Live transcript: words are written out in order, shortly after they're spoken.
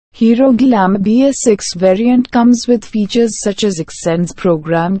Hero Glamour BS6 variant comes with features such as Xsens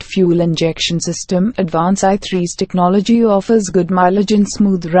programmed fuel injection system, advanced litres technology, offers good mileage and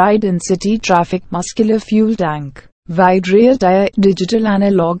smooth ride in city traffic, muscular fuel tank, wide rear tire, digital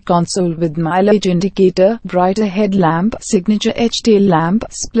analog console with mileage indicator, brighter headlamp, signature edge tail lamp,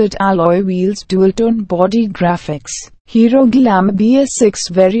 split alloy wheels, dual-tone body graphics. Hero Glamour BS6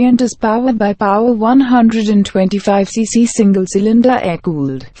 variant is powered by Power 125cc single-cylinder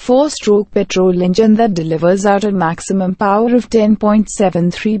air-cooled 4-stroke petrol engine that delivers out a maximum power of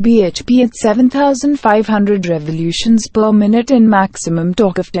 10.73 bhp at 7,500 revolutions per minute and maximum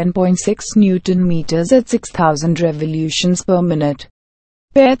torque of 10.6 Nm at 6,000 revolutions per minute.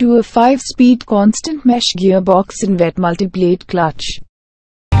 Paired to a 5-speed constant mesh gearbox and wet multiplate clutch.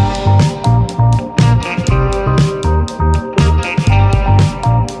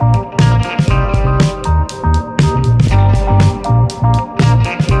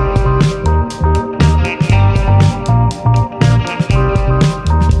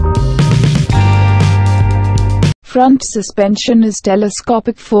 Front suspension is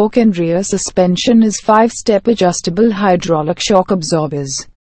telescopic fork and rear suspension is 5-step adjustable hydraulic shock absorbers.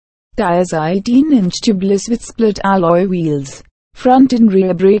 Tires 18-inch tubeless with split alloy wheels. Front and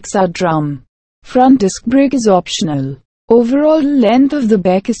rear brakes are drum. Front disc brake is optional. Overall length of the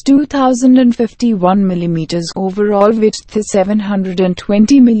back is 2051 mm, overall width is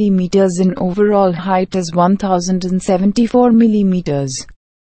 720 mm and overall height is 1074 mm.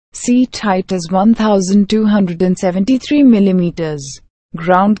 Seat height is 1273 mm.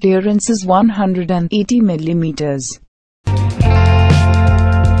 Ground clearance is 180 mm.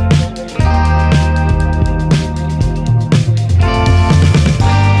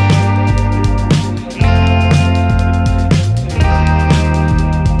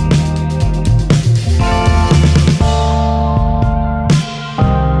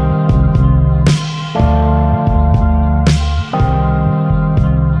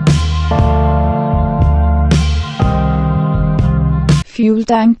 Fuel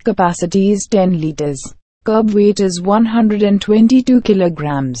tank capacity is 10 liters. Kerb weight is 122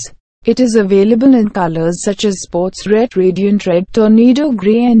 kilograms. It is available in colors such as Sports Red, Radiant Red, Tornado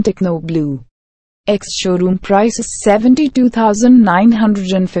Grey and Techno Blue. Ex-showroom price is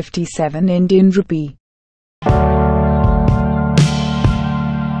 72,957 Indian rupee.